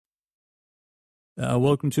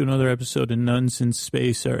Welcome to another episode of Nuns in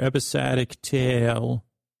Space, our episodic tale,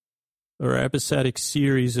 or our episodic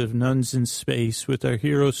series of Nuns in Space with our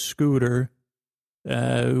hero Scooter,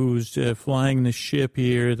 who's flying the ship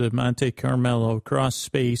here, the Monte Carmelo, across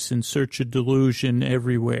space in search of delusion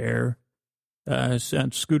everywhere. On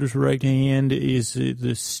Scooter's right hand is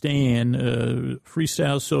the Stan,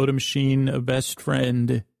 freestyle soda machine, a best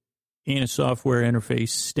friend, and a software interface,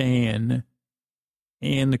 Stan.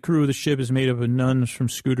 And the crew of the ship is made up of nuns from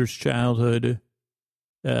Scooter's childhood,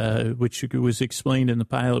 which was explained in the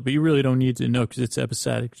pilot, but you really don't need to know because it's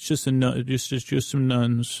episodic. It's just just some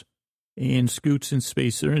nuns. And Scoots in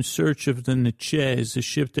space. They're in search of the Nuns, the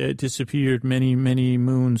ship that disappeared many, many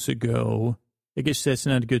moons ago. I guess that's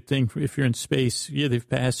not a good thing if you're in space. Yeah, they've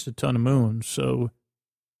passed a ton of moons. So,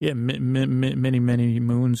 yeah, many, many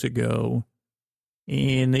moons ago.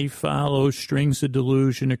 And they follow strings of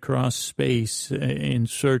delusion across space in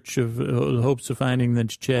search of the hopes of finding the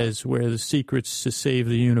Nuns, where the secrets to save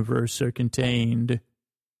the universe are contained.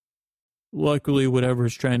 Luckily, whatever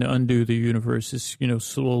is trying to undo the universe is,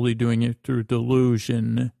 slowly doing it through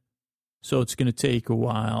delusion. So it's going to take a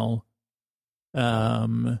while.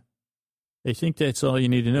 I think that's all you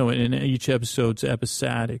need to know. And each episode's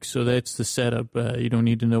episodic, so that's the setup. You don't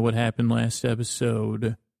need to know what happened last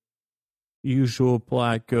episode. Usual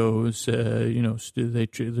plot goes, it's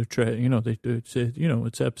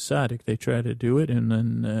episodic. They try to do it, and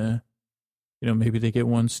then, maybe they get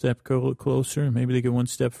one step closer, maybe they get one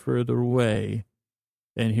step further away.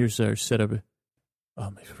 And here's our setup. Oh,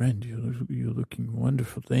 my friend, you're looking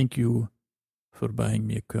wonderful. Thank you for buying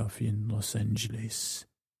me a coffee in Los Angeles.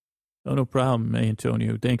 Oh, no problem,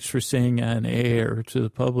 Antonio. Thanks for saying on air to the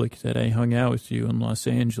public that I hung out with you in Los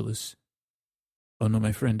Angeles. Oh, no,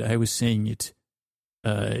 my friend, I was saying it,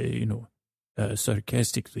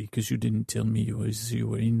 sarcastically because you didn't tell me you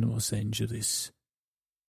were in Los Angeles.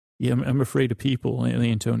 Yeah, I'm afraid of people,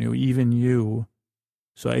 Antonio, even you.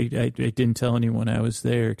 So I didn't tell anyone I was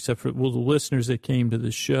there except for, the listeners that came to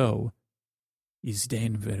the show.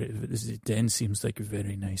 Dan seems like a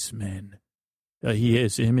very nice man. He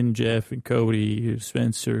is. Him and Jeff and Cody,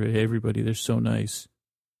 Spencer, everybody, they're so nice.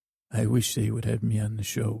 I wish they would have me on the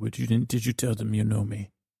show, but you didn't. Did you tell them you know me?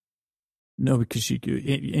 No, because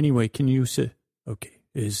anyway, can you say, okay,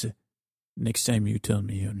 next time you tell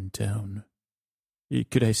me you're in town,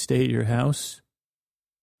 could I stay at your house?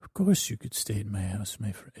 Of course you could stay at my house,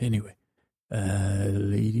 my friend. Anyway,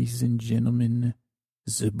 ladies and gentlemen,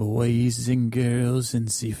 the boys and girls and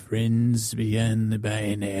the friends beyond the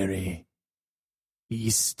binary,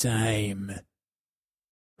 it's time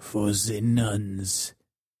for the nuns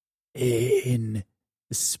in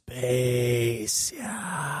space.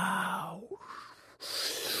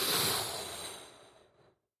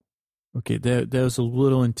 Okay, that was a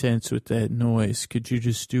little intense with that noise. Could you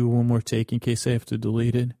just do one more take in case I have to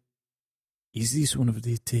delete it? Is this one of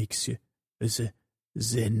the takes? The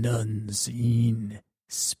nuns in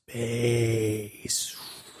space.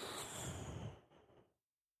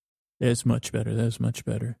 That's much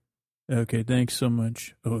better. Okay, thanks so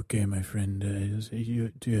much. Okay, my friend, do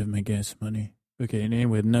you have my gas money? Okay, and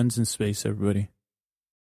anyway, Nuns in Space, everybody.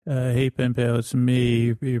 Hey, pen pal, it's me.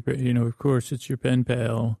 Of course, it's your pen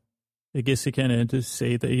pal. I guess I kind of just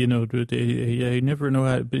say that, I never know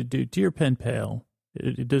how to, but dear pen pal,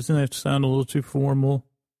 it doesn't have to sound a little too formal.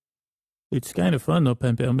 It's kind of fun, though,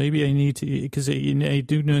 pen pal. Maybe I need to, because I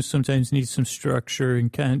do know sometimes need some structure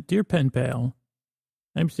and dear pen pal.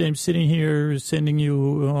 I'm sitting here sending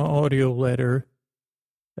you an audio letter,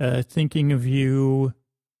 thinking of you,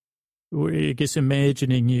 or I guess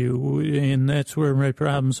imagining you, and that's where my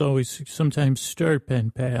problems always sometimes start,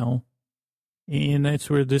 pen pal. And that's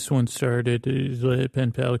where this one started,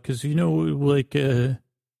 pen pal, because, they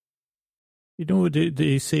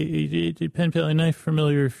say, pen pal, I'm not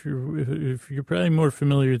familiar if you're probably more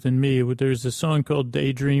familiar than me, but there's a song called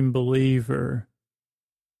Daydream Believer.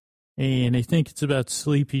 And I think it's about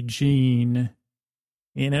Sleepy Jean.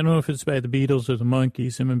 And I don't know if it's by the Beatles or the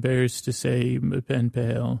Monkees. I'm embarrassed to say, pen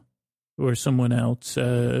pal, or someone else.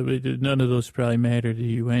 But none of those probably matter to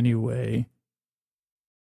you anyway.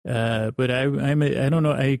 But I don't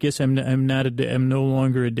know. I guess I'm no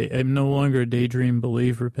longer a daydream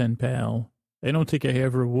believer, pen pal. I don't think I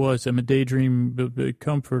ever was. I'm a daydream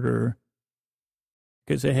comforter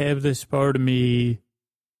because I have this part of me.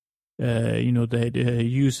 That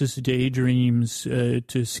uses daydreams to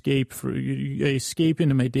escape. I escape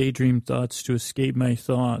into my daydream thoughts to escape my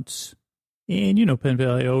thoughts. And, pen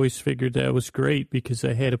pal, I always figured that was great because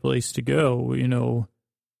I had a place to go,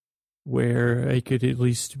 where I could at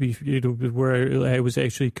least be, where I was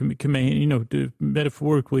actually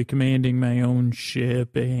metaphorically commanding my own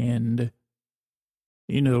ship. And,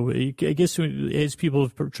 I guess as people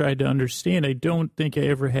have tried to understand, I don't think I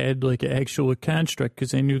ever had like an actual construct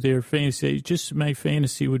because I knew they were fantasy. Just my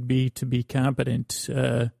fantasy would be to be competent,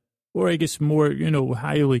 or I guess more,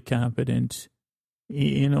 highly competent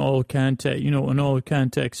in all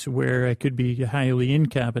contexts where I could be highly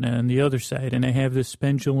incompetent on the other side. And I have this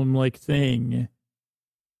pendulum-like thing.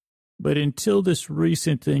 But until this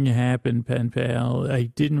recent thing happened, pen pal, I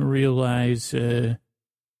didn't realize, I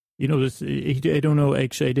don't know,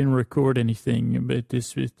 actually, I didn't record anything, but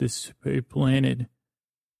this planet,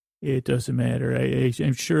 it doesn't matter.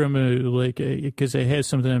 I'm sure I'm going to, because I have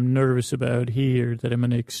something I'm nervous about here that I'm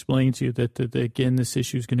going to explain to you that again, this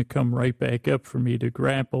issue is going to come right back up for me to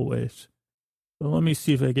grapple with. Well, let me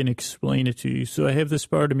see if I can explain it to you. So I have this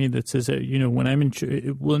part of me that says that, when I'm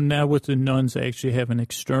now with the nuns, I actually have an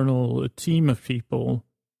external team of people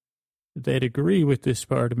that agree with this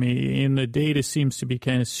part of me, and the data seems to be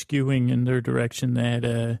kind of skewing in their direction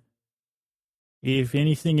that, if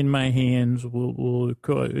anything in my hands will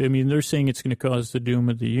cause, they're saying it's going to cause the doom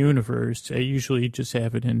of the universe. I usually just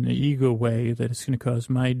have it in the ego way that it's going to cause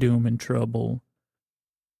my doom and trouble.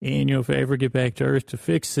 And, if I ever get back to Earth to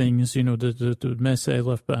fix things, the mess I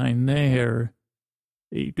left behind there,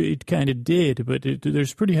 it kind of did. But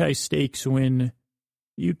there's pretty high stakes when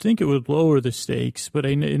you'd think it would lower the stakes, but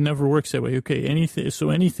it never works that way. Okay,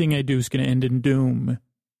 anything I do is going to end in doom.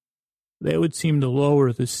 That would seem to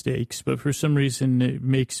lower the stakes, but for some reason it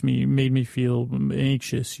made me feel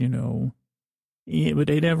anxious, Yeah,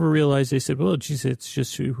 but I never realized. I said, well, geez, it's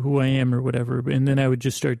just who I am or whatever. And then I would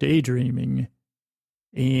just start daydreaming.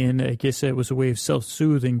 And I guess that was a way of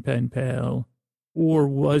self-soothing, pen pal. Or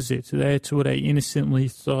was it? That's what I innocently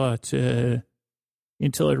thought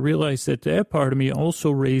until I realized that part of me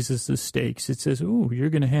also raises the stakes. It says, oh,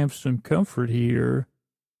 you're going to have some comfort here.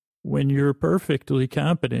 When you're perfectly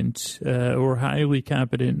competent or highly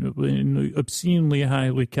competent, obscenely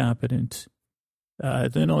highly competent,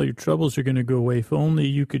 then all your troubles are going to go away. If only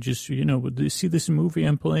you could just, see this movie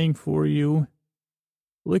I'm playing for you.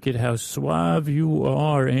 Look at how suave you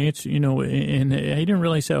are. And and I didn't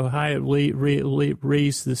realize how high it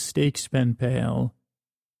raised the stakes, pen pal.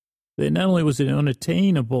 That not only was it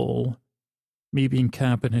unattainable, me being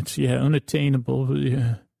competent,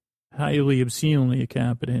 unattainable, highly obscenely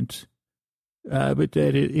incompetent, but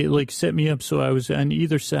that it set me up so I was on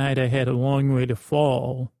either side. I had a long way to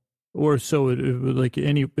fall, or so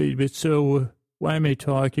but so why am I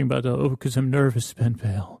talking about that? Oh, because I'm nervous, pen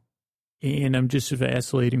pal, and I'm just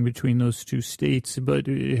vacillating between those two states. But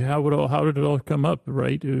how did it all come up,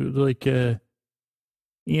 right? And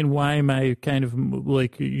why am I kind of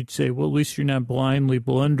you'd say, well, at least you're not blindly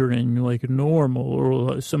blundering like normal,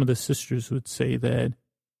 or some of the sisters would say that.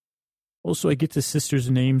 Also, I get the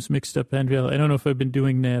sisters' names mixed up. I don't know if I've been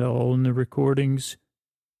doing that all in the recordings,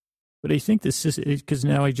 but I think because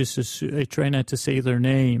now I try not to say their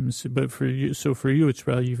names. But for you, it's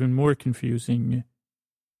probably even more confusing.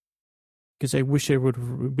 Because I wish I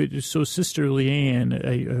would. But so Sister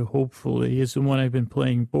Leanne, hopefully, is the one I've been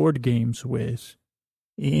playing board games with,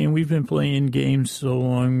 and we've been playing games so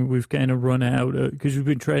long we've kind of run out because we've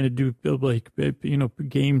been trying to do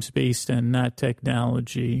games based on not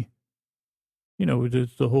technology.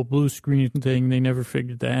 The whole blue screen thing, they never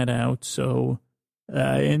figured that out. So,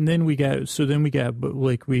 and then we got, I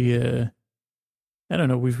don't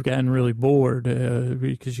know, we've gotten really bored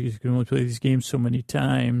because you can only play these games so many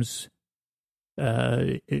times.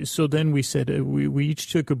 So then we said, we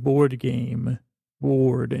each took a board, and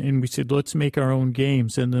we said, let's make our own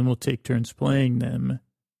games and then we'll take turns playing them.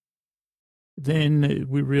 Then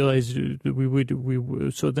we realized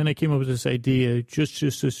that so then I came up with this idea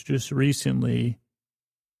just recently,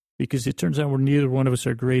 because it turns out neither one of us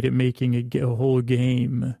are great at making a whole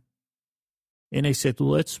game. And I said,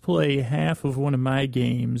 let's play half of one of my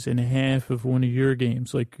games and half of one of your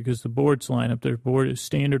games, because the boards line up. They're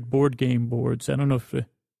standard board game boards. I don't know if,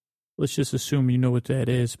 let's just assume you know what that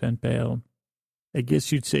is, pen pal. I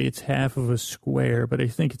guess you'd say it's half of a square, but I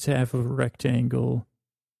think it's half of a rectangle.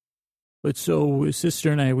 But so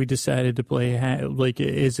Sister and I, we decided to play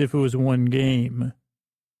as if it was one game.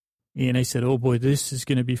 And I said, oh boy, this is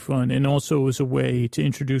going to be fun. And also it was a way to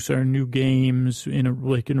introduce our new games in a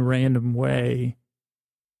random way.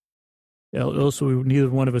 Also,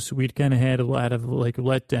 neither one of us, we'd kind of had a lot of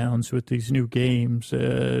letdowns with these new games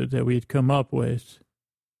that we had come up with.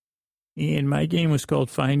 And my game was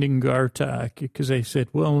called Finding Gartok, because I said,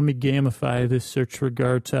 well, let me gamify this search for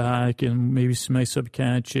Gartok and maybe my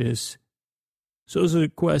subconscious. So it's a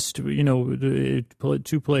quest,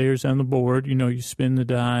 two players on the board, you spin the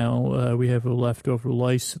dial. We have a leftover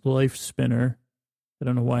life spinner. I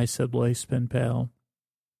don't know why I said life pen pal.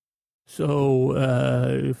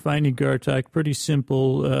 So finding Gartok, pretty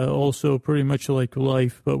simple, also pretty much like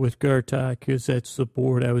life, but with Gartok, because that's the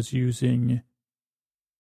board I was using.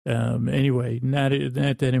 Anyway, not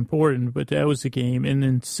that important, but that was the game. And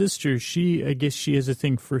then sister, I guess she has a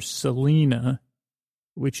thing for Selena,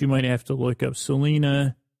 which you might have to look up.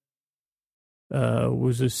 Selena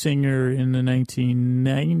was a singer in the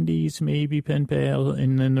 1990s, maybe, pen pal.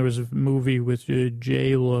 And then there was a movie with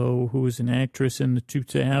J-Lo, who was an actress in the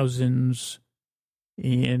 2000s.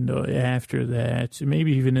 And after that,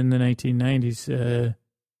 maybe even in the 1990s.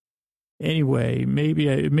 Anyway,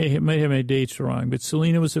 maybe I might have my dates wrong, but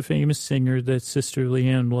Selena was a famous singer that Sister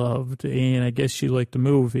Leanne loved, and I guess she liked the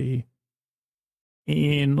movie.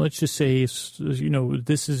 And let's just say,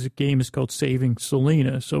 this game is called Saving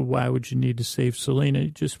Selena, so why would you need to save Selena?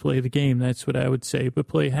 Just play the game, that's what I would say, but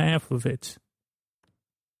play half of it.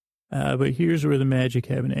 But here's where the magic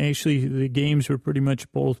happened. Actually, the games were pretty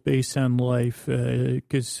much both based on life,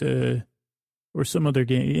 because, or some other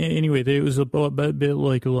game. Anyway, it was a bit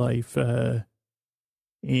like life. And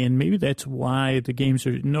maybe that's why the games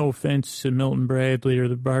are, no offense to Milton Bradley or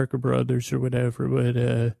the Barker brothers or whatever,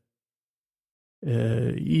 but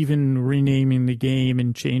even renaming the game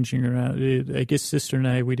and changing around, I guess Sister and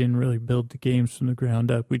I, we didn't really build the games from the ground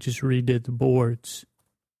up. We just redid the boards.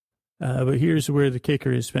 But here's where the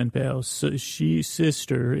kicker is, pen pals. So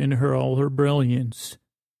Sister, in all her brilliance,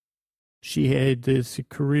 she had this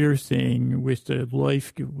career thing with the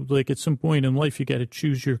life, like at some point in life, you got to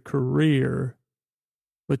choose your career.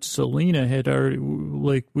 But Selena had already,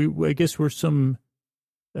 I guess we're some,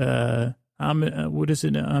 what is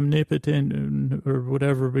it, omnipotent or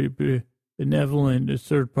whatever, benevolent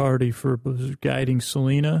third party for guiding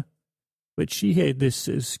Selena. But she had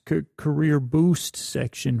this career boost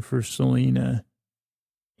section for Selena.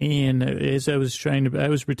 And as I was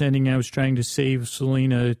pretending I was trying to save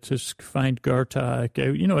Selena to find Gartok. I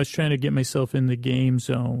was trying to get myself in the game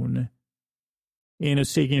zone. And I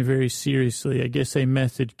was taking it very seriously. I guess I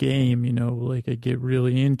method game, I get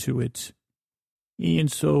really into it.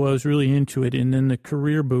 And so I was really into it. And then the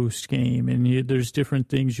career boost game. And there's different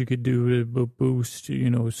things you could do to boost,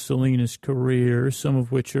 Selena's career. Some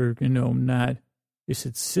of which are, not. I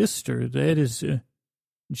said, sister, that is... and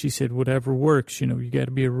she said, whatever works, you got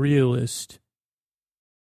to be a realist.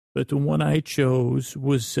 But the one I chose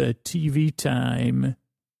was TV time.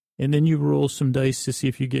 And then you roll some dice to see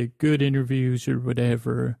if you get good interviews or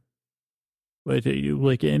whatever. But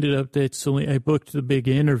ended up that Selena, I booked the big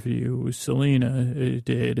interview. Selena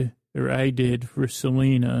I did for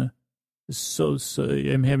Selena. So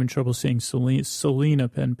I'm having trouble saying Selena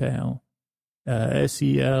pen pal.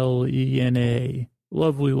 Selena.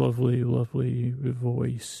 Lovely, lovely, lovely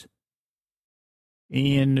voice.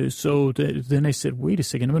 And so then I said, wait a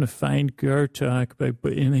second, I'm going to find Gartok.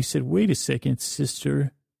 And I said, wait a second,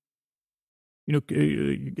 sister.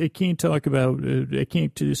 I can't talk about, I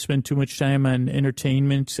can't spend too much time on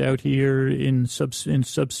entertainment out here in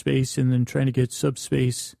subspace and then trying to get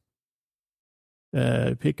subspace,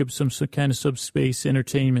 pick up some kind of subspace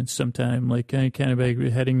entertainment sometime, kind of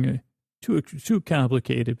heading too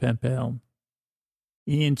complicated, pen pal.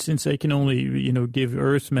 And since I can only, give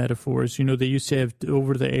Earth metaphors, they used to have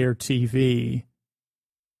over-the-air TV.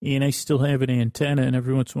 And I still have an antenna, and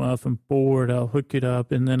every once in a while, if I'm bored, I'll hook it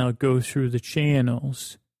up, and then I'll go through the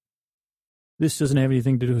channels. This doesn't have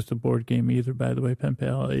anything to do with the board game either, by the way, pen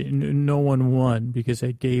pal. No one won because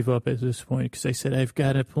I gave up at this point because I said, I've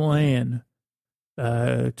got a plan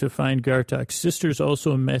to find Gartok. Sister's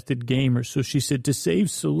also a method gamer, so she said, to save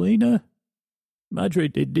Selena? Madre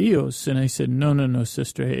de Dios. And I said, no,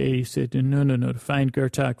 sister. He said, no, to find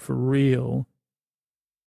Gartok for real.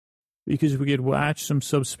 Because we could watch some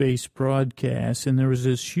subspace broadcasts, and there was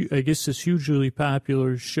this hugely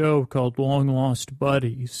popular show called Long Lost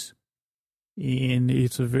Buddies. And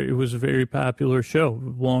it was a very popular show,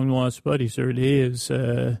 Long Lost Buddies, or it is.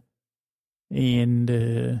 The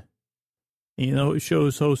show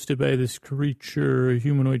is hosted by this creature, a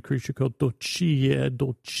humanoid creature called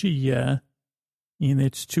Dolcia. And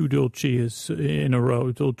it's two Dolcias in a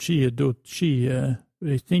row. Dolcia.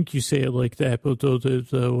 I think you say it like that, but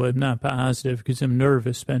though I'm not positive because I'm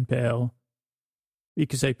nervous, pen pal.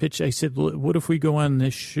 Because I said, what if we go on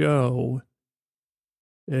this show?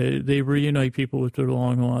 They reunite people with their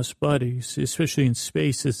long-lost buddies, especially in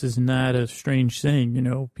space. This is not a strange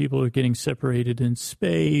thing, People are getting separated in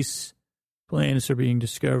space. Planets are being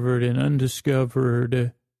discovered and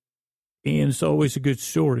undiscovered. And it's always a good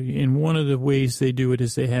story. And one of the ways they do it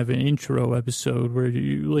is they have an intro episode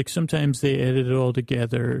where sometimes they edit it all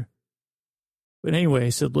together. But anyway, I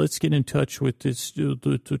said, let's get in touch with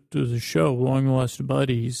the show, Long Lost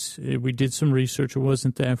Buddies. We did some research. It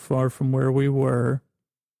wasn't that far from where we were.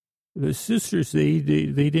 The sisters, they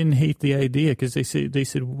didn't hate the idea because they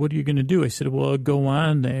said, what are you going to do? I said, well, I'll go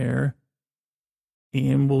on there.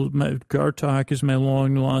 And Gartok is my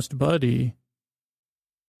long lost buddy.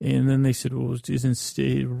 And then they said, well, isn't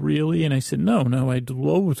it really? And I said, no, I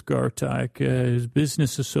loathe Gartok, his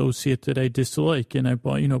business associate that I dislike. And I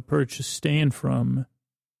bought, purchased Stan from.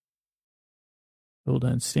 Hold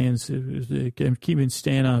on, I'm keeping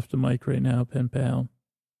Stan off the mic right now, pen pal.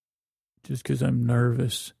 Just because I'm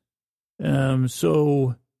nervous.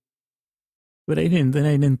 But I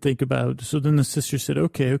didn't think about, so then the sister said,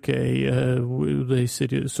 okay. They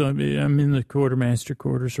said, so I'm in the quartermaster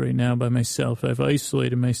quarters right now by myself. I've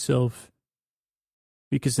isolated myself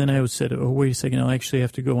because then I said, oh, wait a second, I'll actually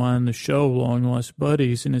have to go on the show, Long Lost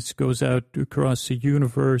Buddies, and it goes out across the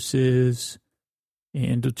universes.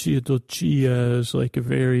 And Dulcia is like a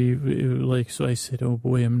very, so I said, oh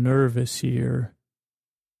boy, I'm nervous here.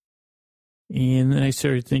 And then I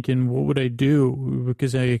started thinking, what would I do?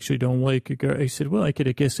 Because I actually don't like I said, well, I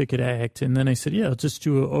guess I could act. And then I said, yeah, I'll just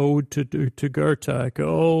do an ode to Gartok.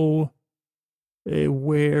 Oh,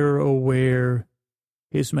 where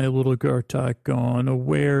is my little Gartok gone? Oh,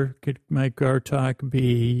 where could my Gartok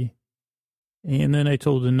be? And then I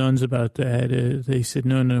told the nuns about that. They said,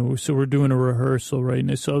 no. So we're doing a rehearsal right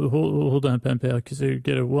now. So hold on, pen pal, because they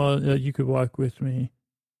get you could walk with me.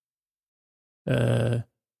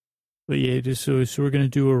 But yeah, so we're going to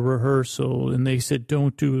do a rehearsal, and they said,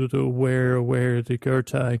 don't do the where the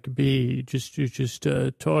Gartok be, just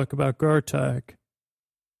talk about Gartok.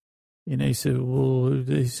 And I said, so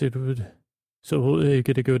they're going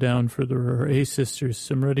to go down for the hey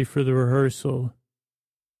sisters, I'm ready for the rehearsal.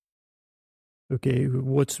 Okay,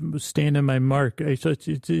 what's stand on my mark? I thought,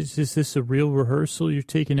 is this a real rehearsal? You're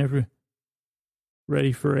taking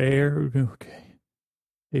ready for air? Okay.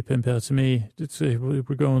 Hey, pen pal, it's me.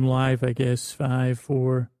 We're going live, I guess. 5,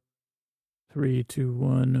 4, 3, 2,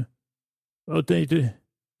 1. Oh,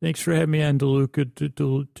 thanks for having me on, DeLuca,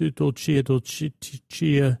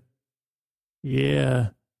 Dulcia. Yeah.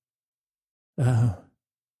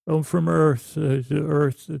 I'm from Earth,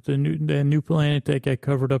 the new planet that got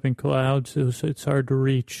covered up in clouds. So it's hard to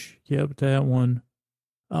reach. Yep, that one.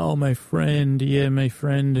 Oh, my friend. Yeah, my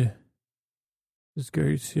friend. It's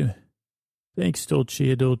great. Yeah. Thanks,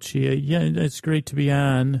 Dulcia. Yeah, it's great to be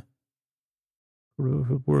on.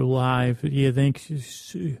 We're live. Yeah,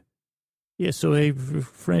 thanks. Yeah, so I have a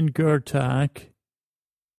friend Gartok,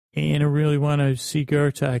 and I really want to see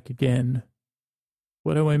Gartok again.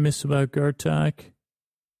 What do I miss about Gartok?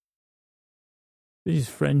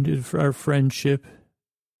 Our friendship.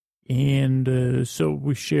 And so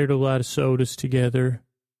we shared a lot of sodas together.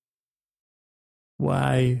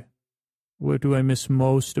 Why? What do I miss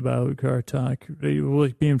most about Gartok?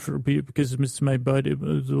 Because it's my buddy.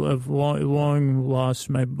 I've long lost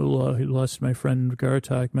my friend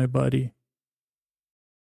Gartok, my buddy.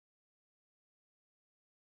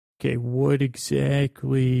 Okay, what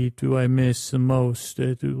exactly do I miss the most?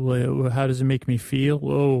 How does it make me feel?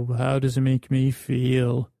 Oh, how does it make me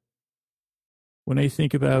feel? When I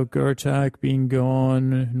think about Gartok being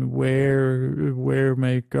gone and where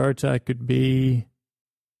my Gartok could be,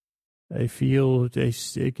 I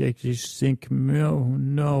just think,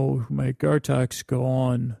 no, my Gartok's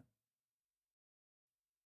gone.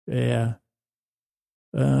 Yeah.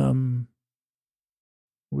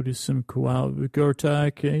 What is some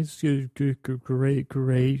Gartok? It's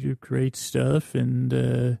great stuff. And,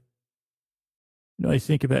 I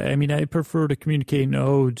think about, I prefer to communicate in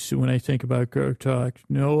odes when I think about Gartok.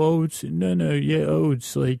 No odes? No, yeah,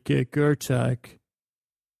 odes like Gartok.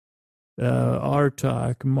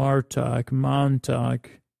 Artok, Martok, Montok.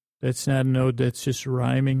 That's not an ode, that's just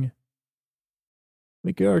rhyming.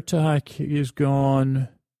 Gartok is gone.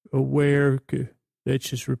 Aware, that's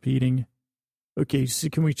just repeating. Okay, so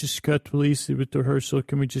can we just cut, please, with the rehearsal?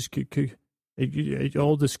 Can we just,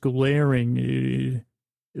 all this glaring,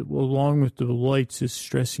 along with the lights, is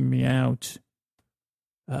stressing me out.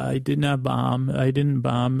 I did not bomb. I didn't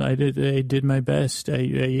bomb. I did my best. I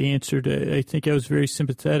answered. I think I was very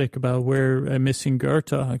sympathetic about where I'm missing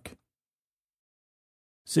Gartok.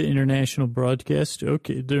 It's an international broadcast.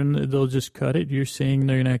 Okay, they'll just cut it. You're saying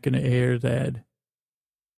they're not going to air that.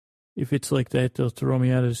 If it's like that, they'll throw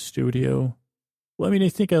me out of the studio. Well, I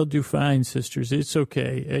think I'll do fine, sisters. It's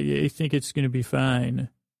okay. I think it's going to be fine.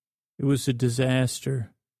 It was a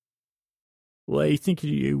disaster. Well, I think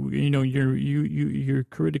your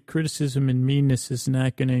criticism and meanness is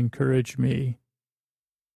not going to encourage me.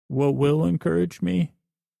 What will encourage me?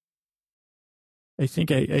 I think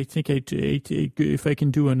if I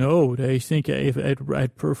can do an ode, I think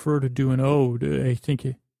I'd prefer to do an ode. I think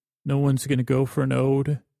no one's going to go for an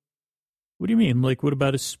ode. What do you mean? Like, what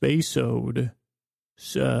about a space ode?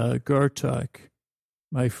 Gartuk,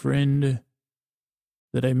 my friend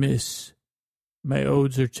that I miss. My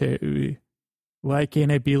odes are Why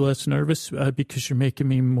can't I be less nervous? Because you're making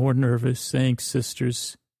me more nervous. Thanks,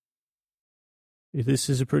 sisters. This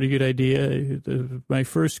is a pretty good idea. My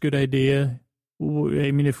first good idea. I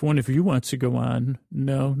mean, if one of you wants to go on.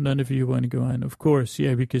 No, none of you want to go on. Of course,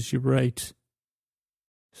 yeah, because you're right.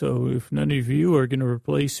 So if none of you are going to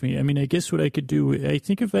replace me, I mean, I guess what I could do, I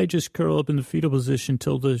think if I just curl up in the fetal position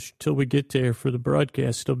till we get there for the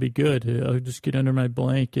broadcast, it'll be good. I'll just get under my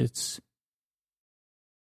blankets.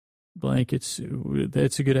 That's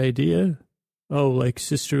a good idea. Oh, like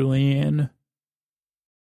Sister Leanne.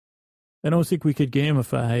 I don't think we could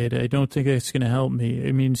gamify it. I don't think that's going to help me.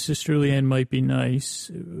 I mean, Sister Leanne might be nice.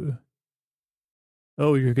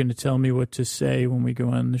 Oh, you're going to tell me what to say when we go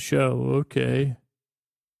on the show. Okay.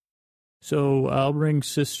 So I'll bring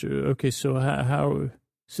Sister. Okay, so how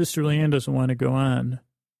Sister Leanne doesn't want to go on.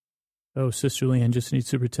 Oh, Sister Leanne just needs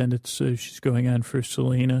to pretend she's going on for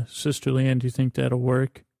Selena. Sister Leanne, do you think that'll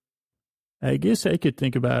work? I guess I could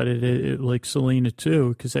think about it like Selena, too,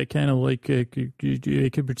 because I kind of like, I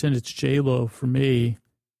could pretend it's J-Lo for me.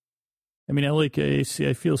 I mean,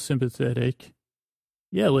 I feel sympathetic.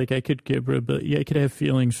 Yeah, like I could I could have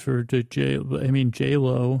feelings for J-Lo. I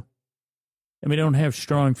mean, I don't have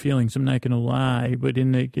strong feelings, I'm not going to lie, but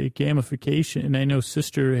in the gamification, and I know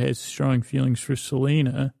Sister has strong feelings for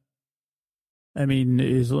Selena. I mean,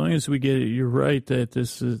 as long as we get it, you're right that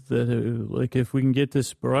like if we can get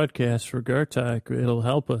this broadcast for Gartok, it'll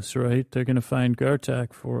help us, right? They're going to find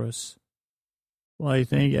Gartok for us. Well,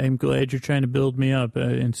 I'm glad you're trying to build me up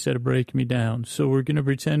instead of breaking me down. So we're going to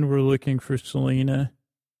pretend we're looking for Selena.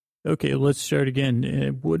 Okay, let's start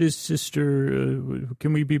again. What is Sister?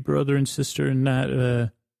 Can we be brother and sister and not?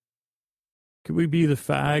 Can we be the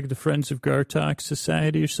FAG, the Friends of Gartok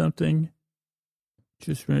Society or something?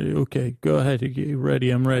 Just ready. Okay, go ahead. Get ready.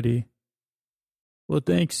 I'm ready. Well,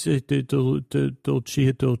 thanks,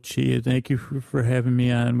 Dolcia. Thank you for having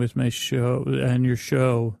me on with my show, on your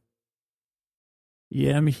show.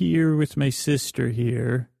 Yeah, I'm here with my sister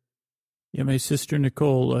here. Yeah, my sister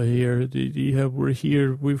Nicola here. Yeah, we're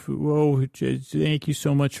here. Thank you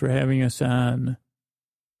so much for having us on.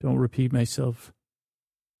 Don't repeat myself.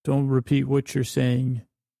 Don't repeat what you're saying.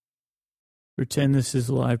 Pretend this is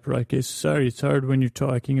a live broadcast. Sorry, it's hard when you're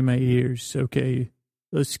talking in my ears. Okay,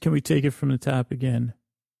 can we take it from the top again?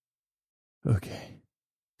 Okay.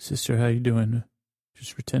 Sister, how you doing?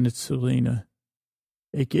 Just pretend it's Selena.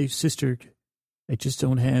 Hey, sister, I just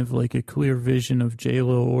don't have like a clear vision of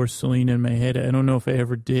J-Lo or Selena in my head. I don't know if I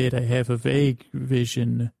ever did. I have a vague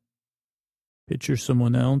vision. Picture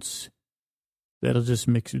someone else.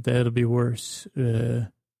 That'll be worse.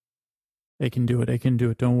 I can do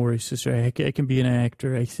it. Don't worry, sister. I can be an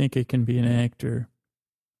actor. I think I can be an actor.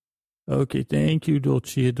 Okay, thank you,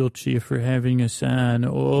 Dolcia, for having us on.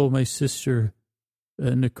 Oh, my sister,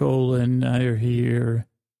 Nicola and I are here.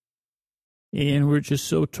 And we're just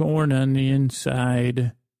so torn on the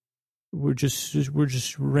inside. We're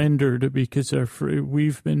just rendered because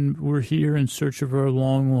we're here in search of our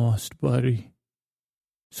long lost buddy.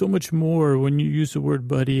 So much more when you use the word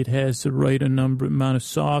buddy, it has the right amount of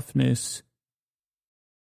softness.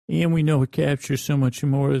 And we know it captures so much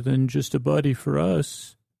more than just a buddy for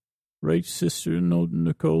us. Right, Sister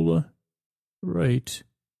Nicola? Right.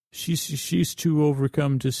 She's too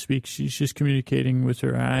overcome to speak. She's just communicating with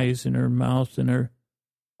her eyes and her mouth and her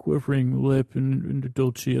quivering lip and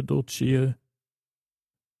Dolcia.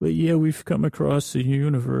 But yeah, we've come across the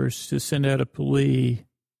universe to send out a plea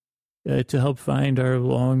to help find our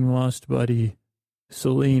long-lost buddy,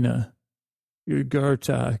 Selena,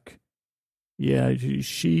 Gartok. Yeah,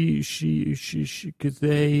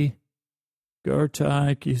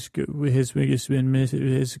 Gartok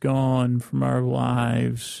has gone from our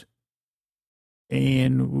lives,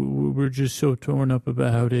 and we're just so torn up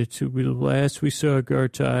about it. The last we saw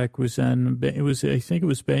Gartok was I think it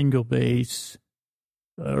was Bengal base,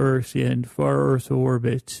 Earth, in far Earth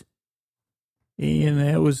orbit, and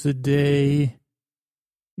that was the day.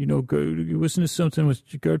 Wasn't it something with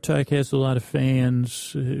Gartok has a lot of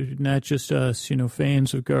fans, not just us,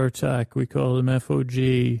 fans of Gartok. We call them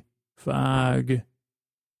FOG, fog.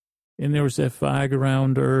 And there was that fog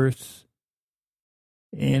around Earth.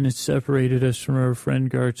 and it separated us from our friend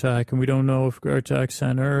Gartok, and we don't know if Gartok's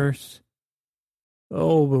on Earth.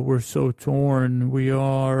 Oh, but we're so torn. We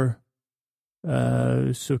are.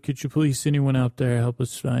 So could you please, anyone out there, help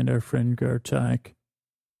us find our friend Gartok?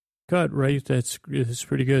 Cut, right? That's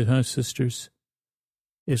pretty good, huh, sisters?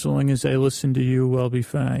 As long as I listen to you, I'll be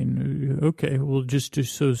fine. Okay, we'll just do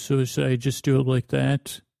so should I just do it like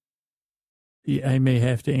that? Yeah, I may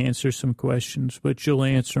have to answer some questions, but you'll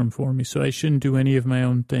answer them for me, so I shouldn't do any of my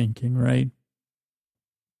own thinking, right?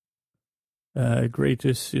 Great,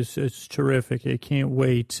 it's terrific. I can't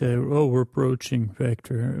wait. We're approaching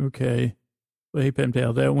Vector. Okay. Well, hey,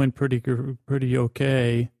 Penpal, that went pretty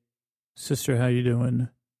okay. Sister, how you doing?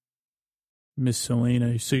 Miss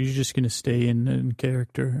Selena, so you're just going to stay in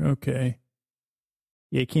character. Okay.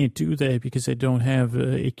 Yeah, I can't do that because I don't have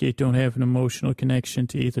an emotional connection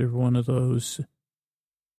to either one of those.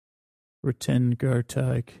 Pretend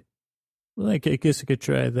Gartok. Well, I guess I could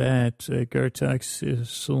try that. Gartok's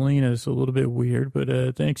Selena is a little bit weird,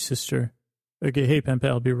 but thanks, sister. Okay, hey, Penpal,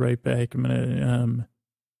 I'll be right back. I'm going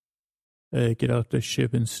to get off the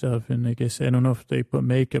ship and stuff, and I guess I don't know if they put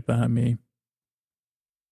makeup on me.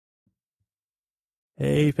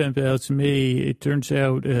 Hey, Penpal, it's me. It turns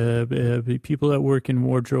out people that work in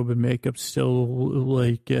wardrobe and makeup still,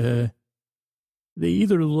 like, they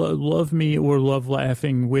either love me or love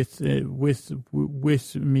laughing with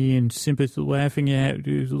me and sympathy, laughing at,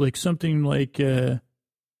 like, something like,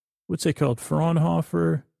 what's it called,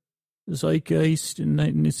 Fraunhofer? Zeitgeist?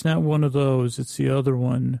 And it's not one of those. It's the other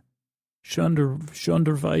one.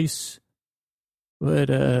 Schunderweiss.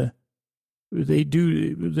 But, they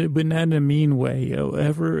do, but not in a mean way.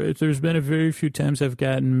 However, there's been a very few times I've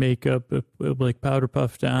gotten makeup like powder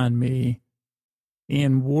puffed on me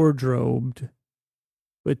and wardrobed,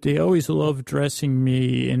 but they always love dressing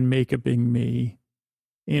me and makeuping me.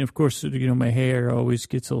 And of course, my hair always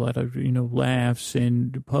gets a lot of, laughs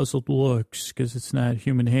and puzzled looks because it's not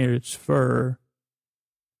human hair, it's fur.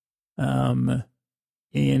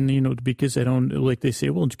 And, because I don't, like they say,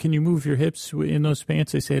 well, can you move your hips in those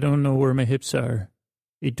pants? I say, I don't know where my hips are.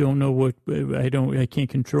 I don't know I can't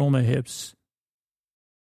control my hips.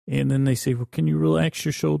 And then they say, well, can you relax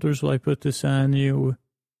your shoulders while I put this on you?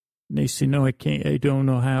 And they say, no, I can't, I don't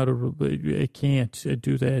know how to, I can't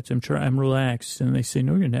do that. I'm relaxed. And they say,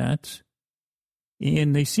 no, you're not.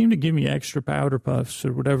 And they seem to give me extra powder puffs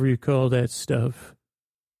or whatever you call that stuff.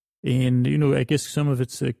 And, I guess some of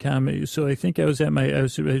it's a comedy. So I think I was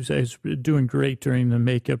doing great during the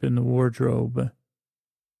makeup and the wardrobe.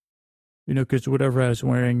 Because whatever I was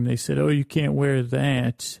wearing, they said, oh, you can't wear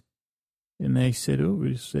that. And they said,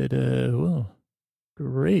 well,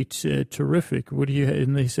 great, terrific. What do you have?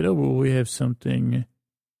 And they said, oh, well, we have something.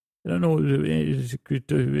 I don't know.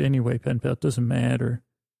 Anyway, Penpal, it doesn't matter.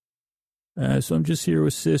 So I'm just here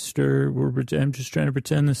with sister. I'm just trying to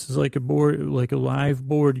pretend this is like a live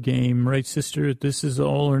board game, right, sister? This is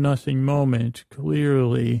all or nothing moment,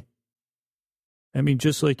 clearly. I mean,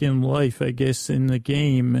 just like in life, I guess in the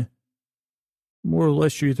game, more or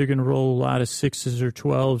less you're either going to roll a lot of 6s or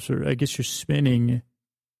 12s, or I guess you're spinning,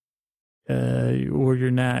 or you're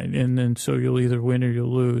not. And then so you'll either win or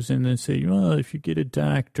you'll lose. And then say, well, if you get a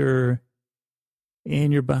doctor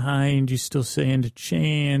and you're behind, you still stand a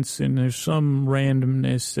chance, and there's some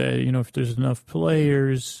randomness, if there's enough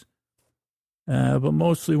players. But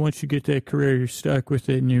mostly once you get that career, you're stuck with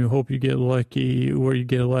it, and you hope you get lucky or you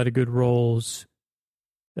get a lot of good rolls.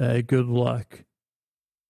 Good luck.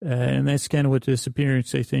 And that's kind of what this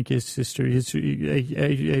appearance, I think, is, sister.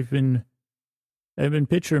 I've been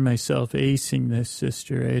picturing myself acing this,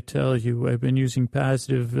 sister. I tell you, I've been using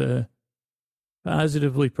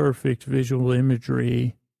positively perfect visual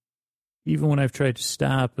imagery, even when I've tried to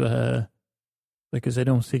stop, because I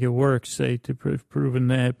don't think it works. Proven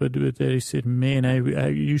that, but they said, man,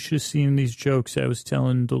 you should have seen these jokes I was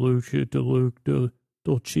telling Dulcia.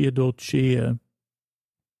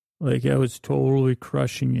 Like, I was totally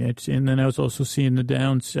crushing it. And then I was also seeing the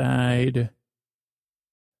downside.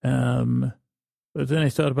 But then I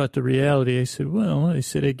thought about the reality. I said,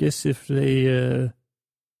 I guess if they,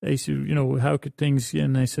 I said, how could things,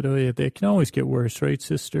 and I said, oh yeah, they can always get worse, right,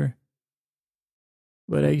 sister?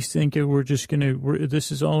 But I think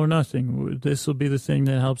this is all or nothing. This will be the thing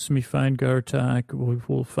that helps me find Gartok.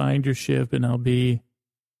 We'll find your ship, and I'll be,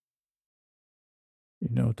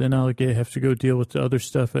 then I'll have to go deal with the other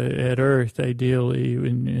stuff at Earth, ideally,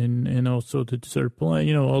 and also the desert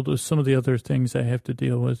planet, some of the other things I have to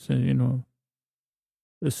deal with,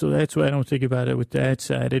 So that's why I don't think about it with that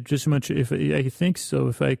side. It just if I think so,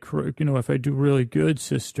 if I do really good,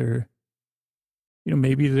 sister,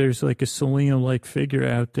 maybe there's like a Selena-like figure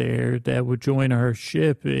out there that would join our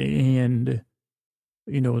ship and,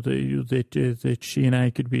 that she and I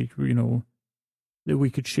could be, that we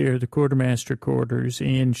could share the quartermaster quarters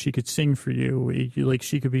and she could sing for you. Like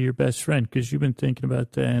she could be your best friend because you've been thinking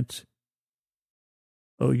about that.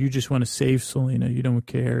 Oh, you just want to save Selena. You don't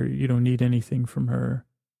care. You don't need anything from her.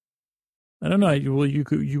 I don't know. Well,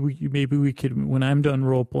 maybe we could, when I'm done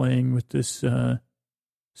role playing with this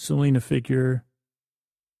Selena figure,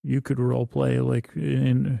 you could role play like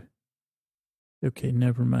in. Okay,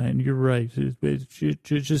 never mind. You're right. It's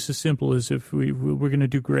just as simple as if we're going to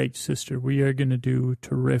do great, sister. We are going to do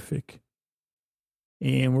terrific.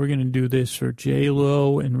 And we're going to do this for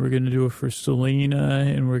J-Lo, and we're going to do it for Selena,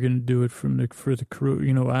 and we're going to do it for the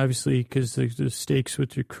crew. Obviously, because the stakes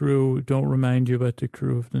with your crew don't remind you about the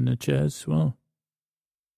crew of the Natchez. Well,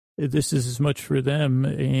 this is as much for them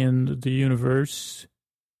and the universe.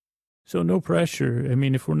 So no pressure. I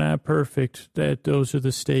mean, if we're not perfect, those are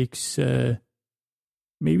the stakes.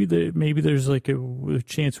 Maybe there's like a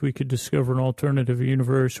chance we could discover an alternative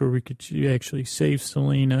universe where we could actually save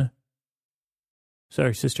Selena.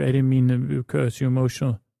 Sorry, sister, I didn't mean to cause you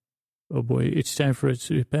emotional. Oh, boy, it's time for us.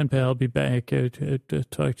 Pen pal, I'll be back to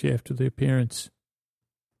talk to you after the appearance.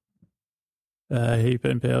 Hey,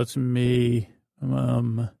 pen pal, it's me.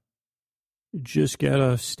 Just got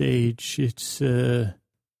off stage. It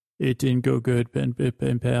didn't go good, pen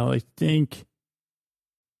pal. I think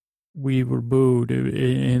we were booed,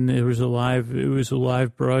 and it was a live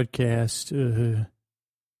broadcast.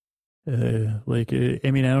 I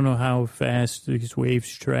don't know how fast these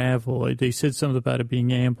waves travel. They said something about it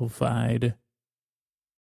being amplified.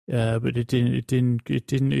 But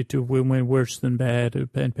it went worse than bad,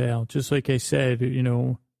 pen pal. Just like I said,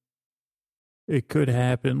 it could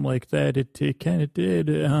happen like that. It kind of did.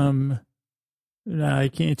 No, I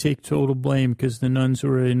can't take total blame because the nuns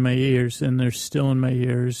were in my ears and they're still in my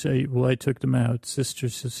ears. I took them out. Sister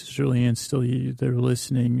Leanne still, they're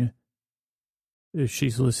listening.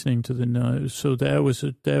 She's listening to the nuns. So that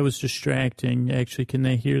was distracting. Actually, can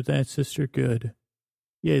they hear that, sister? Good.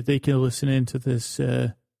 Yeah, they can listen into this,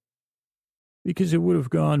 because it would have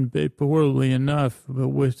gone poorly enough, but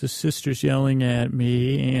with the sisters yelling at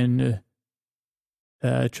me and,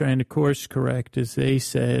 trying to course correct, as they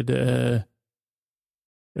said,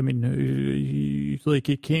 like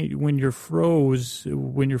it can't, when you're frozen,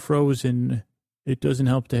 it doesn't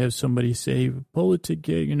help to have somebody say, pull it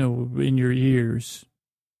together, in your ears.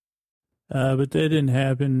 But that didn't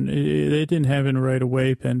happen. It didn't happen right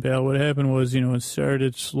away, pen pal. What happened was, it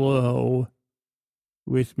started slow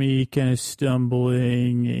with me kind of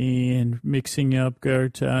stumbling and mixing up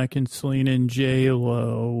Gartok and Selena and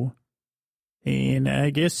J-Lo. And I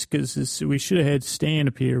guess because we should have had Stan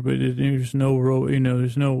up here, but there's no,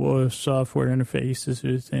 there's no software interfaces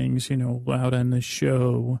or things, out on the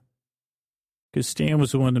show. Because Stan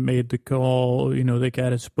was the one that made the call, that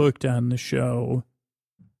got us booked on the show.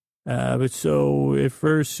 But so at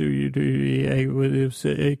first, I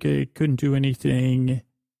couldn't do anything.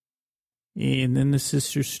 And then the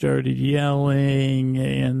sisters started yelling.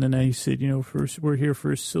 And then I said, first we're here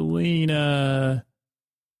for Selena.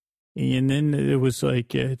 And then it was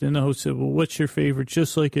like, then the host said, well, what's your favorite?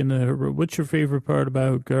 Just like what's your favorite part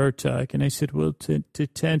about Gartok? And I said, well,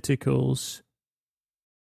 tentacles.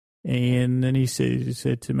 And then he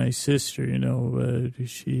said to my sister, I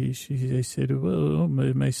said, well,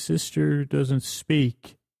 my sister doesn't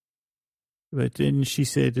speak. But then she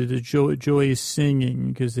said that the joy is singing,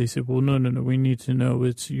 because they said, well, no, we need to know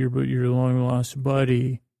it's your long lost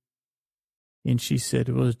buddy. And she said,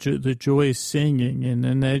 well, the joy is singing. And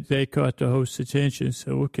then that caught the host's attention.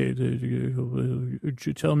 So, okay,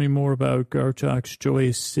 tell me more about Gartok's joy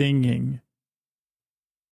is singing.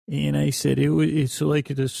 And I said, it's like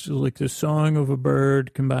the song of a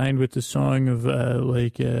bird combined with the song of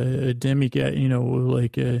a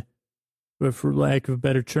demigod, but for lack of a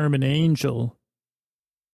better term, an angel.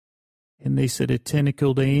 And they said a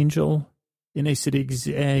tentacled angel. And I said,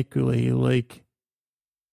 exactly, like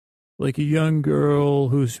a young girl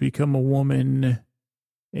who's become a woman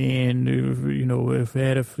and, have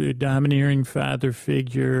had a domineering father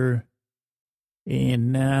figure.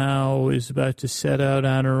 And now is about to set out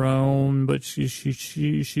on her own, but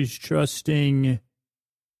she's trusting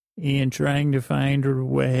and trying to find her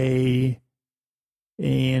way.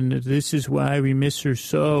 And this is why we miss her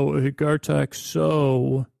so, Gartok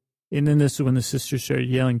so. And then this is when the sisters started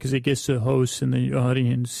yelling, because it gets the hosts and the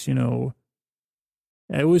audience,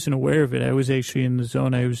 I wasn't aware of it. I was actually in the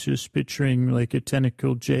zone. I was just picturing like a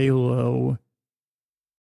tentacled J-Lo.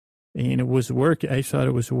 And it was working. I thought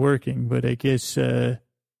it was working, but I guess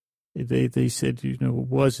They said, it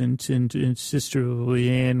wasn't, and Sister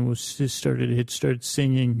Leanne had started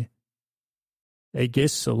singing, I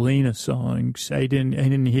guess, Selena songs. I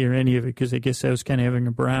didn't hear any of it because I guess I was kind of having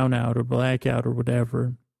a brownout or blackout or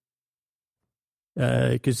whatever.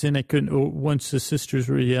 Because then I couldn't, once the sisters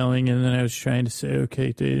were yelling, and then I was trying to say,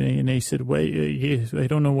 okay, and they said, wait, I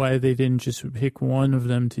don't know why they didn't just pick one of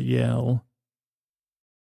them to yell.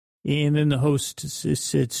 And then the host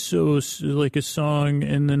said, so like a song,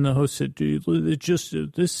 and then the host said, dude, just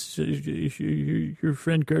this, your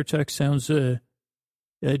friend Gartok sounds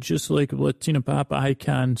just like Latina pop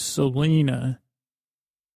icon Selena.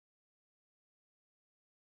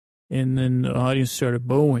 And then the audience started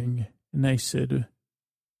booing. And I said,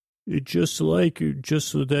 just like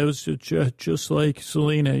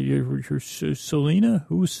Selena. You're Selena?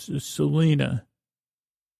 Who's Selena?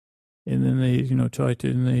 And then they, talked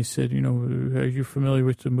and they said, are you familiar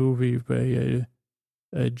with the movie by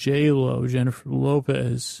J-Lo, Jennifer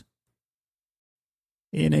Lopez?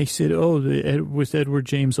 And I said, with Edward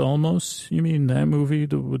James Olmos? You mean that movie,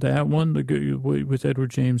 that one, with Edward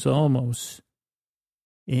James Olmos?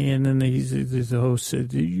 And then the host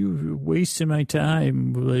said, "You wasting my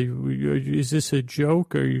time. Like, is this a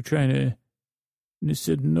joke? Or are you trying to?" And he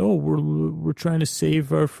said, "No, we're trying to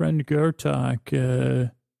save our friend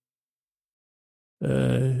Gartok."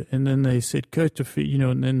 And then they said, "Cut the feed,"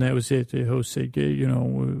 and then that was it. The host said,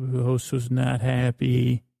 the host was not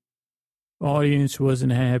happy. Audience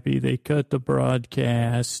wasn't happy. They cut the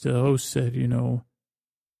broadcast. The host said,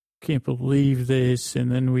 can't believe this.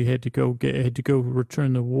 And then we had to go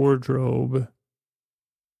return the wardrobe.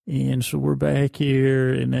 And so we're back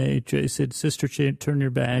here, and I said, "Sister, turn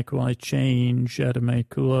your back while I change out of my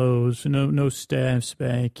clothes." No staff's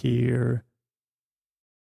back here.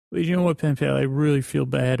 But you know what, Pen Pal? I really feel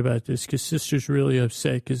bad about this because Sister's really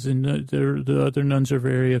upset because the other nuns are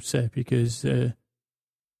very upset because they,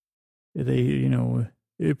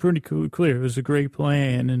 it pretty clear. It was a great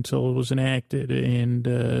plan until it was enacted.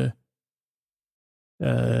 And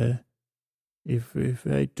if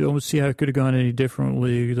I don't see how it could have gone any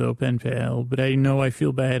differently, though, Pen Pal, but I know I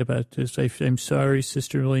feel bad about this. I'm sorry,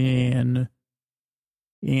 Sister Leanne.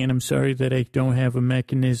 And I'm sorry that I don't have a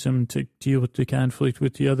mechanism to deal with the conflict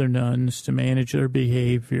with the other nuns to manage their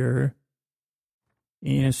behavior.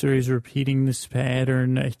 And sorry he's repeating this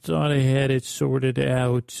pattern. I thought I had it sorted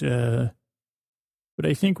out. But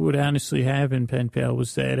I think what honestly happened, Pen Pal,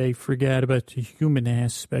 was that I forgot about the human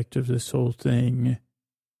aspect of this whole thing.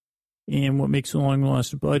 And what makes Long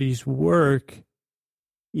Lost Buddies work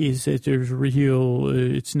is that there's real,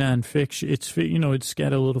 it's nonfiction. It's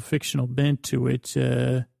got a little fictional bent to it,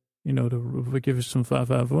 to give us some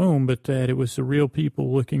fa-fa-boom, but that it was the real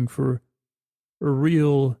people looking for, or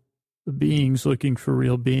real beings looking for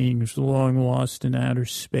real beings, long lost in outer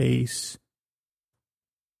space.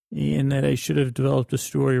 And that I should have developed a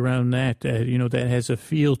story around that that has a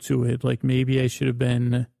feel to it. Like maybe I should have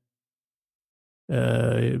been,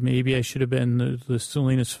 the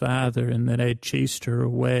Selena's father, and that I had chased her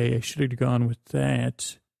away. I should have gone with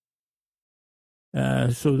that.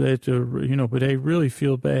 So that, but I really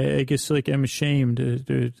feel bad. I guess like I'm ashamed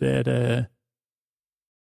that,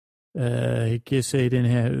 I guess I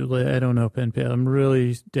didn't have, I don't know, Pen Pal. I'm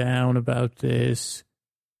really down about this.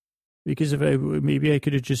 Because maybe I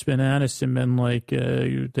could have just been honest and been like,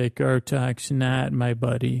 that Gartok's not my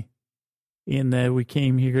buddy. And that we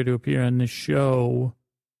came here to appear on this show,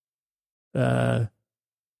 because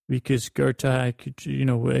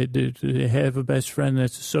Gartok, I have a best friend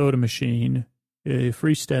that's a soda machine, a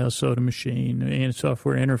freestyle soda machine, and a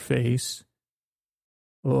software interface,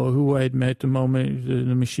 who I'd met the moment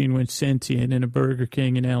the machine went sentient in a Burger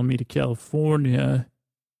King in Alameda, California.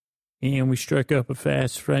 And we struck up a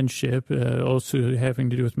fast friendship, also having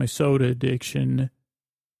to do with my soda addiction.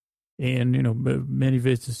 And, many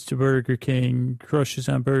visits to Burger King, crushes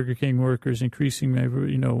on Burger King workers, increasing my,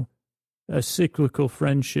 a cyclical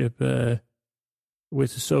friendship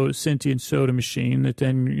with a sentient soda machine that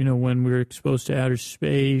then, when we were exposed to outer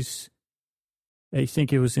space, I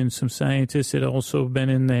think it was in some scientists had also been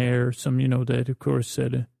in there, some, that, of course,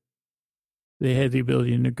 said they had the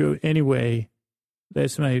ability to go. Anyway,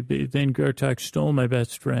 then Gartok stole my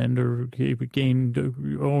best friend, or he gained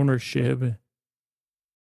ownership.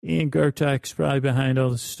 And Gartok's probably behind all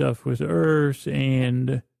this stuff with Earth,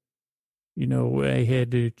 and, I had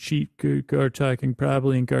to cheat Gartok, and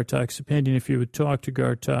probably in Gartok's opinion, if you would talk to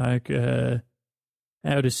Gartok,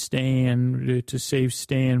 how to save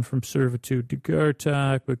Stan from servitude to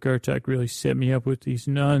Gartok, but Gartok really set me up with these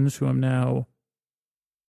nuns who I'm now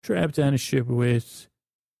trapped on a ship with.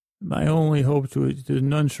 My only hope to the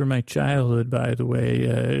nuns from my childhood, by the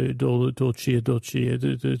way, Dulcia,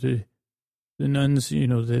 the nuns, you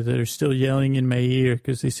know, that are still yelling in my ear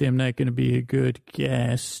because they say I'm not going to be a good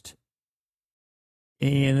guest.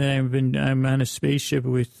 And then I'm on a spaceship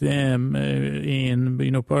with them, and,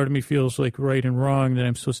 you know, part of me feels like right and wrong that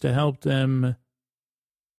I'm supposed to help them.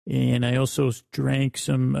 And I also drank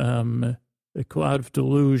some, a cloud of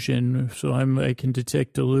delusion, so I can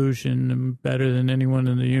detect delusion better than anyone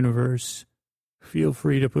in the universe. Feel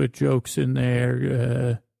free to put jokes in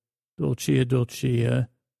there, Dulcia.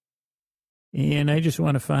 And I just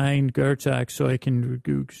want to find Gartok so I can,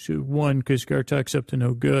 one, because Gartok's up to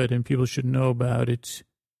no good and people should know about it.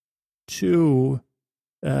 Two,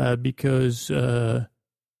 because,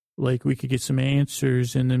 like, we could get some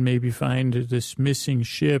answers and then maybe find this missing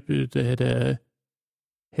ship that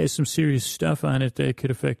has some serious stuff on it that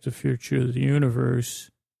could affect the future of the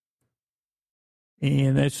universe.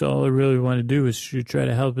 And that's all I really want to do is to try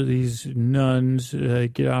to help these nuns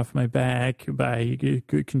get off my back by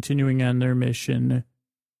continuing on their mission.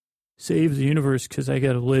 Save the universe because I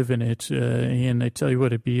got to live in it. And I tell you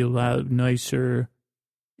what, it'd be a lot nicer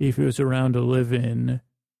if it was around to live in.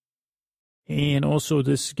 And also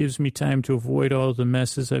this gives me time to avoid all the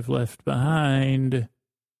messes I've left behind.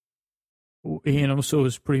 And also, it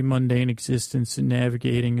was pretty mundane existence in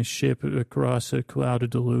navigating a ship across a cloud of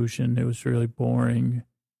delusion. It was really boring.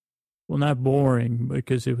 Well, not boring,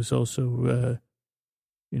 because it was also,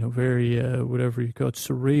 you know, very, whatever you call it,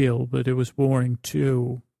 surreal, but it was boring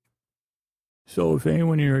too. So if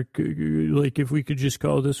anyone here, like, if we could just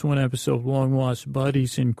call this one episode Long Lost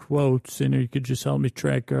Buddies in quotes, and you could just help me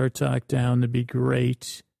track Gartok down, that'd be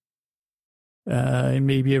great. And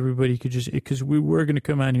maybe everybody could just, because we were going to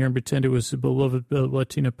come on here and pretend it was the beloved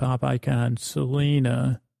Latina pop icon,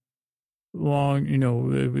 Selena. Long, you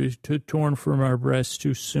know, it was torn from our breasts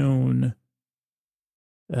too soon.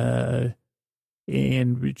 And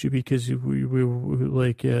because we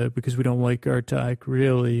like, because we don't like Gartok,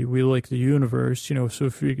 really, we like the universe, you know, so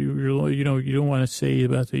if you're, you know, you don't want to say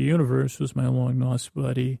about the universe was my long lost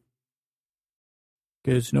buddy.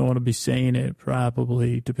 Because no one will be saying it,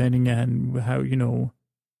 probably, depending on how, you know,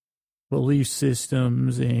 belief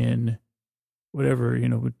systems and whatever, you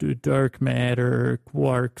know, dark matter,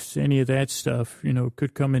 quarks, any of that stuff, you know,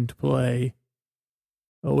 could come into play.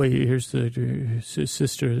 Oh, wait, here's the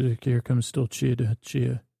sister. Here comes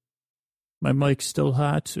Dulcia. My mic's still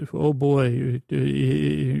hot. Oh, boy.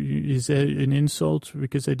 Is that an insult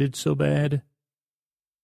because I did so bad?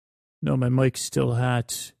 No, my mic's still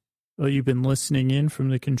hot. Oh, you've been listening in from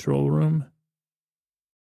the control room?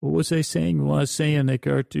 What was I saying? Well, I was saying that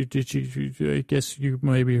I guess you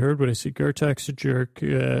maybe heard what I said. Gartok's a jerk.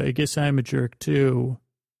 I guess I'm a jerk, too.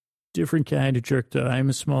 Different kind of jerk, though. I'm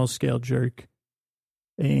a small-scale jerk.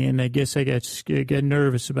 And I guess I got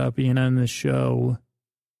nervous about being on this show.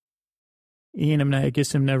 And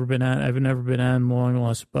I've never been on Long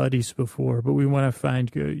Lost Buddies before, but we want to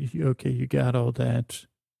find, okay, you got all that.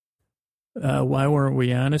 Why weren't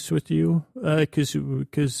we honest with you? Because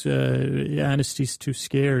honesty's too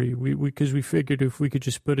scary. Because we figured if we could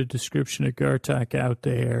just put a description of Gartok out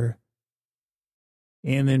there,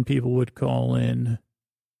 and then people would call in.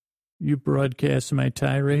 You broadcast my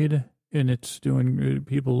tirade, and it's doing.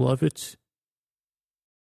 People love it.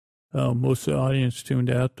 Most of the audience tuned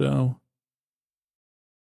out though.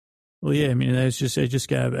 Well, yeah, I mean, I just had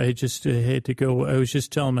to go. I was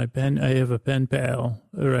just telling I have a pen pal,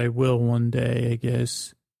 or I will one day, I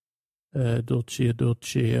guess.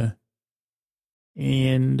 Dulcia.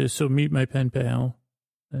 And so meet my pen pal.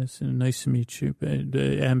 That's nice to meet you,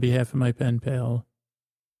 on behalf of my pen pal.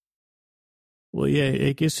 Well, yeah,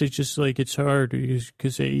 I guess it's just like it's hard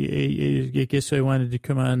because I guess I wanted to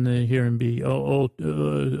come on here and be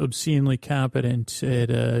obscenely competent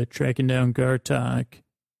at tracking down Gartok.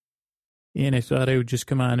 And I thought I would just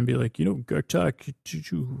come on and be like, you know, Gartok,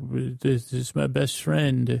 this is my best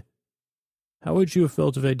friend. How would you have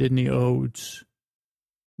felt if I did any odes?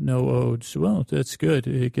 No odes. Well, that's good,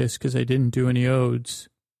 I guess, because I didn't do any odes.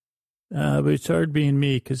 But it's hard being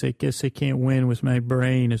me because I guess I can't win with my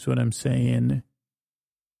brain is what I'm saying.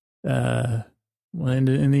 Well,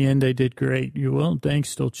 in the end, I did great. Well,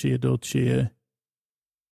 thanks, Dulcia.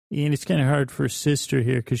 And it's kind of hard for a sister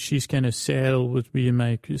here because she's kind of saddled with me in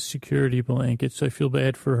my security blanket, so I feel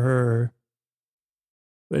bad for her.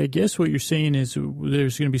 But I guess what you're saying is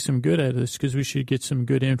there's going to be some good out of this because we should get some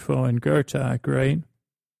good info on Gartok, right?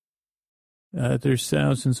 There's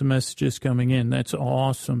thousands of messages coming in. That's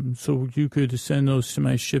awesome. So you could send those to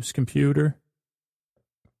my ship's computer?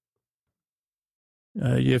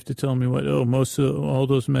 You have to tell me what, most of all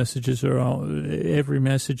those messages are every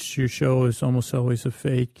message to your show is almost always a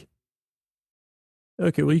fake.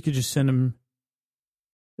 Okay, well, you could just send them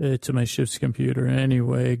to my ship's computer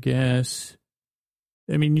anyway, I guess.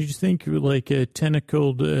 I mean, you think like a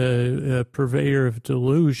tentacled purveyor of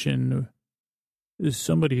delusion is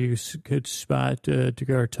somebody who could spot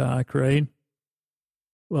Dugartok, right?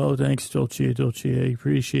 Well, thanks, Dolce. I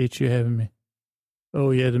appreciate you having me.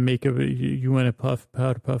 Oh, yeah, the makeup, you want to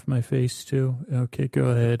powder puff my face too? Okay, go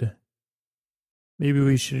ahead. Maybe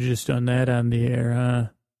we should have just done that on the air, huh?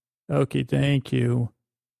 Okay, thank you.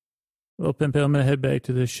 Well, Pen Pal, I'm going to head back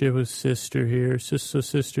to the ship with Sister here.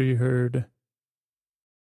 Sister, you heard.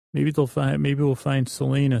 Maybe we'll find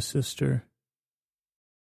Selena, Sister.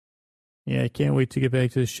 Yeah, I can't wait to get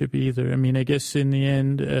back to the ship either. I mean, I guess in the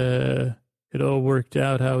end, it all worked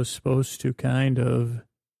out how it was supposed to, kind of.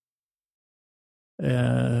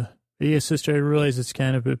 Yeah, Sister, I realize it's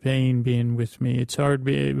kind of a pain being with me. It's hard.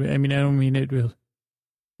 I don't mean it.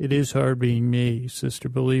 It is hard being me, Sister,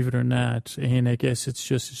 believe it or not. And I guess it's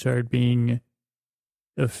just as hard being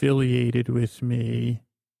affiliated with me.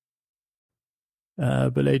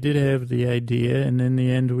 But I did have the idea, and in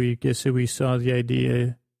the end, we saw the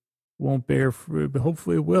idea won't bear fruit, but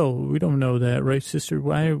hopefully it will. We don't know that, right, Sister?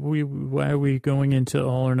 Why are we going into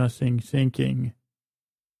all or nothing thinking?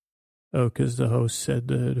 Oh, because the host said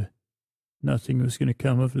that nothing was going to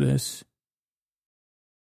come of this.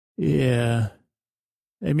 Yeah.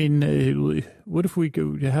 I mean, what if we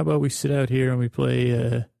go, how about we sit out here and we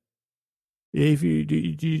play, if you,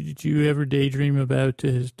 do you ever daydream about,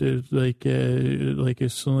 like a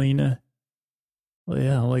Selena? Well,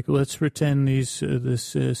 yeah, like let's pretend this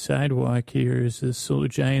sidewalk here is this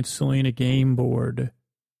giant Selena game board.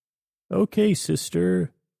 Okay,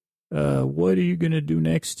 Sister. What are you going to do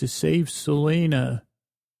next to save Selena?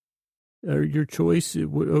 Your choice.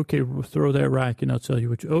 Okay, we'll throw that rock and I'll tell you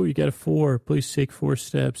what. You got a 4. Please take 4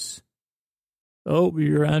 steps. Oh,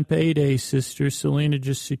 you're on payday, Sister. Selena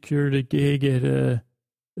just secured a gig at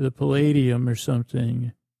the Palladium or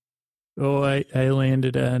something. Oh, I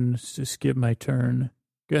landed on to skip my turn.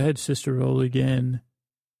 Go ahead, Sister, roll again.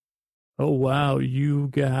 Oh, wow, you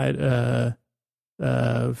got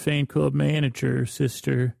fan club manager,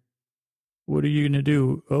 Sister. What are you going to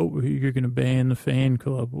do? Oh, you're going to ban the fan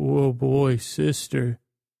club. Oh, boy, Sister.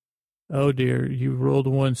 Oh, dear. You rolled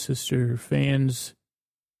 1, Sister. Fans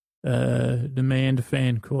demand a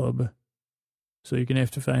fan club. So you're going to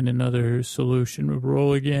have to find another solution.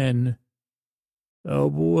 Roll again. Oh,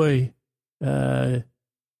 boy.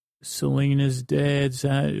 Selena's dad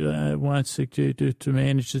wants to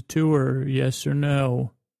manage the tour. Yes or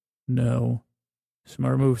no? No.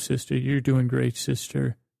 Smart move, Sister. You're doing great,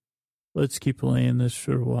 Sister. Let's keep playing this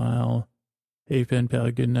for a while. Hey, Pen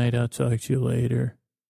Pal, good night. I'll talk to you later.